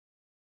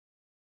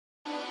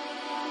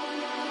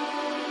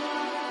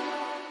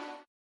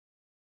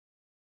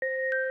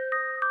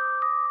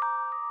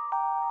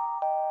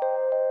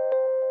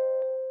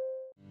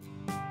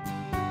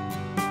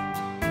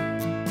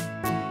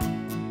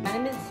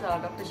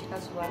Dr. Shikha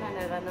Suman and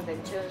I run a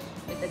venture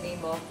with the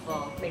name of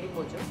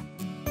Medimojo.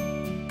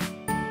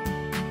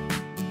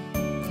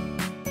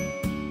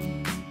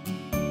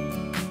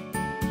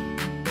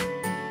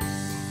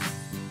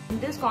 In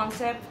this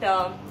concept,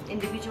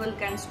 individual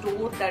can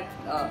store that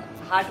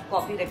hard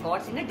copy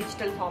records in a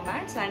digital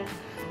formats and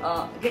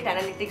get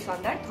analytics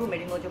on that through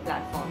Medimojo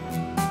platform.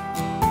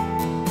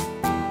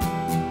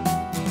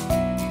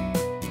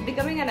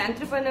 Becoming an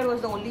entrepreneur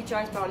was the only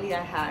choice probably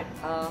I had.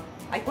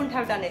 I couldn't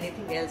have done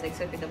anything else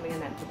except becoming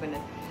an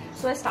entrepreneur.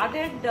 So I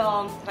started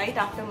right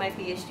after my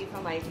PhD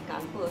from IIT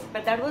Kanpur,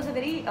 but that was a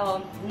very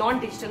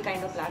non-digital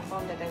kind of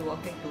platform that I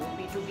worked into,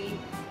 B2B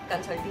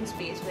consulting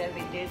space where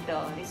we did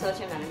research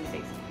and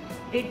analytics.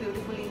 Did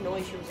beautifully, no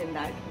issues in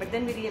that. But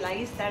then we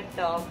realized that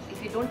if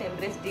we don't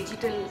embrace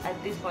digital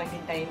at this point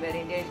in time where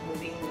India is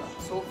moving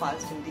so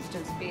fast in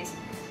digital space,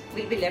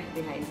 we'll be left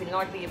behind. We'll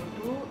not be able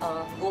to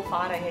go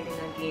far ahead in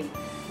our game.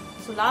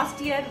 So last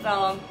year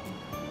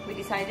we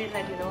decided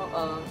that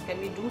can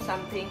we do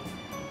something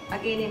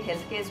again in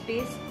healthcare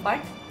space, but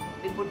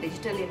we put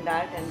digital in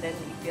that, and then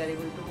if we are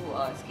able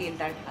to scale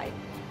that high,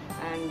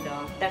 and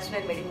that's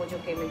where Medimojo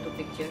came into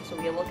picture. So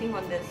we are working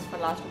on this for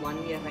last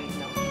 1 year right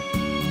now.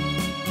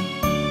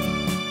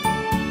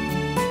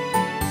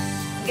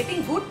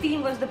 Getting good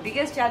team was the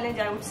biggest challenge,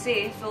 I would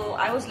say. So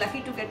I was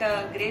lucky to get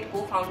a great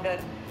co-founder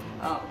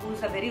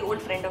who's a very old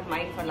friend of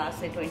mine for last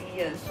say 20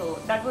 years. So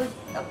that was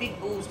a big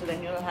boost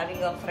when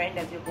having a friend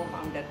as your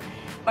co-founder.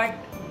 But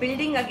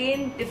building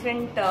again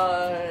different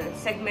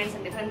segments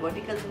and different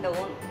verticals in the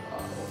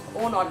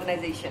own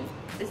organization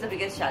is the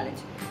biggest challenge,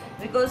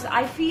 because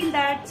I feel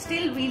that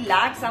still we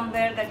lack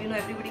somewhere that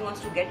everybody wants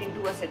to get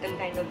into a settled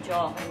kind of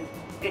job, and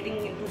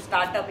getting into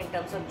startup in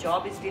terms of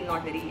job is still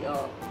not very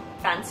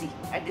fancy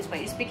at this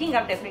point. It's picking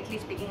up, definitely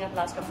picking up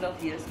last couple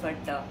of years, but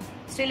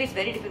still it's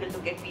very difficult to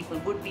get people,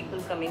 good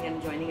people coming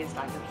and joining a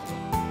startup.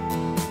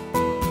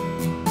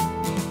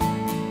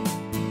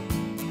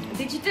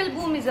 Digital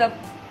boom is a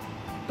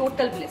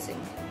total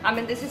blessing. I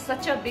mean, this is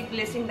such a big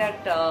blessing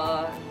that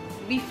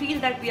we feel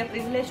that we are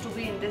privileged to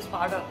be in this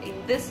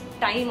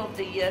time of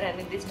the year and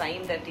in this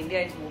time that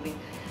India is moving.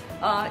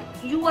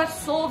 You are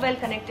so well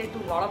connected to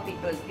a lot of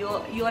people.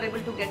 You are able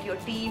to get your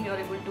team, you are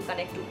able to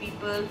connect to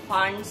people,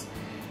 funds,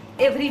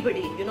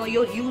 everybody,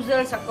 your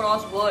users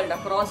across world,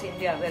 across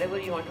India, wherever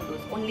you want to do,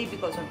 only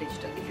because of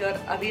digital. If you are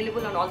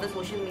available on all the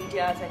social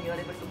medias and you are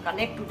able to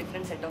connect to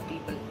different set of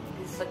people,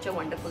 this is such a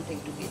wonderful thing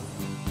to be.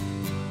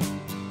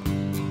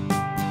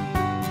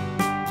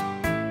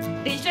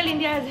 Digital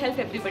India has helped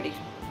everybody,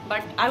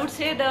 but I would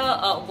say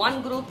the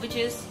one group which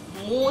is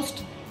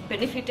most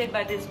benefited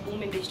by this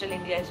boom in digital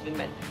India is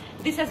women.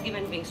 This has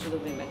given wings to the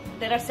women.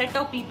 There are set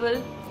of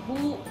people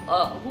who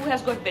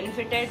has got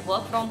benefited,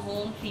 work from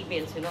home,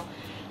 females,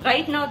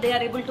 Right now they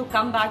are able to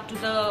come back to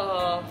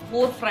the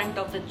forefront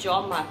of the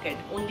job market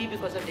only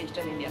because of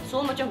digital India.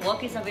 So much of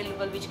work is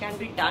available which can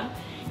be done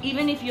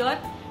even if you are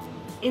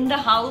in the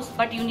house,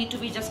 but you need to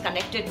be just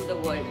connected to the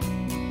world.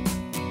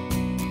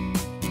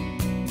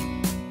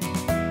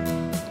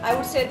 I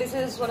would say this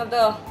is one of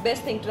the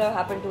best things to have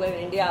happened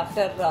to India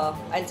after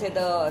I'll say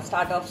the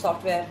start of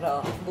software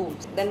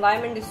booms. The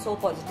environment is so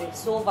positive,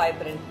 so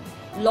vibrant.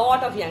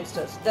 Lot of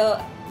youngsters. The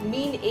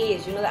mean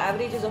age, the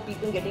averages of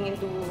people getting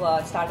into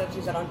startups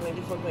is around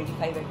 24,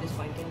 25 at this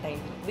point in time.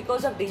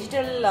 Because of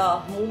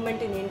digital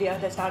movement in India,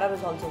 the startup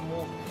has also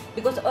moved.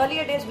 Because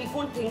earlier days we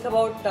couldn't think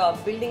about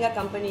building a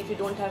company if you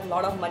don't have a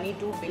lot of money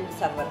to build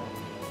server.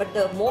 But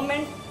the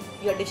moment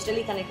you are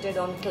digitally connected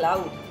on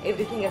cloud,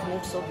 everything has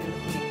moved so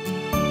beautifully.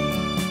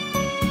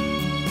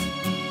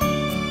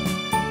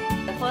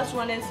 The first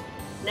one is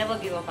never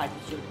give up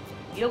attitude.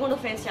 You're going to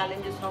face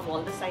challenges from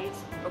all the sides,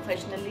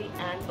 professionally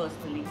and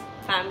personally.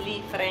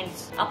 Family,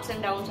 friends, ups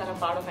and downs are a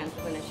part of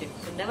entrepreneurship.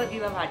 So never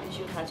give up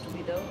attitude has to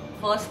be the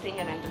first thing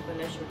an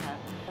entrepreneur should have.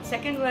 The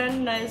second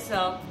one is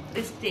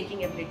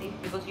risk-taking ability,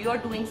 because you are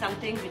doing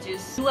something which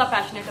is you are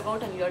passionate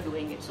about and you are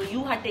doing it. So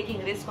you are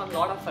taking risk on a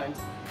lot of fronts.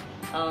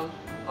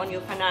 On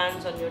your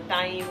finance, on your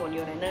time, on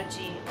your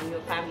energy, on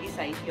your family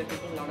side, you're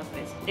taking a lot of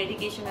risk.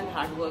 Dedication and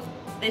hard work,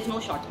 there's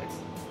no shortcuts.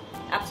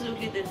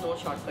 Absolutely, there's no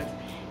shortcuts.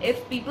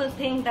 If people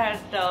think that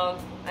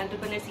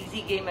entrepreneur is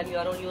easy game and you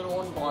are on your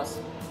own boss,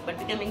 but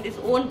becoming this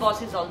own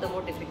boss is all the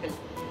more difficult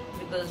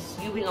because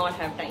you will not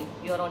have time.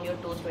 You are on your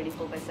toes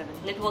 24/7.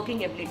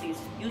 Networking abilities.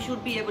 You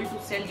should be able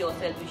to sell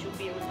yourself. You should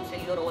be able to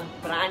sell your own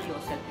brand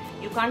yourself.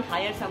 You can't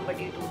hire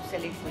somebody to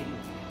sell it for you.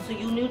 So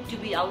you need to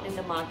be out in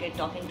the market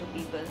talking to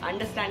people,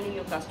 understanding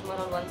your customer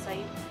on one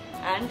side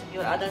and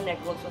your other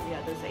networks on the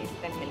other side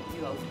can help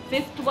you out.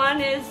 Fifth one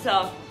is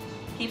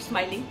keep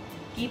smiling.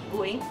 Keep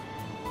going,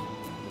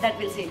 that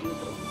will save you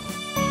through.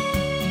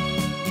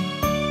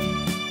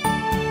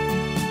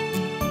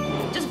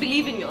 Just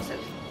believe in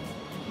yourself.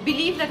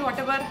 Believe that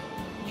whatever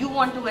you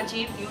want to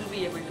achieve, you will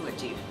be able to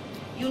achieve.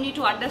 You need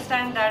to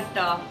understand that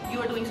you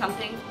are doing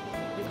something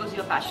because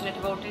you are passionate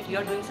about it. You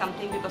are doing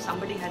something because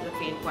somebody has a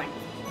pain point.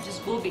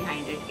 Just go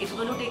behind it. It's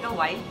going to take a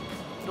while.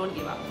 Don't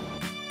give up.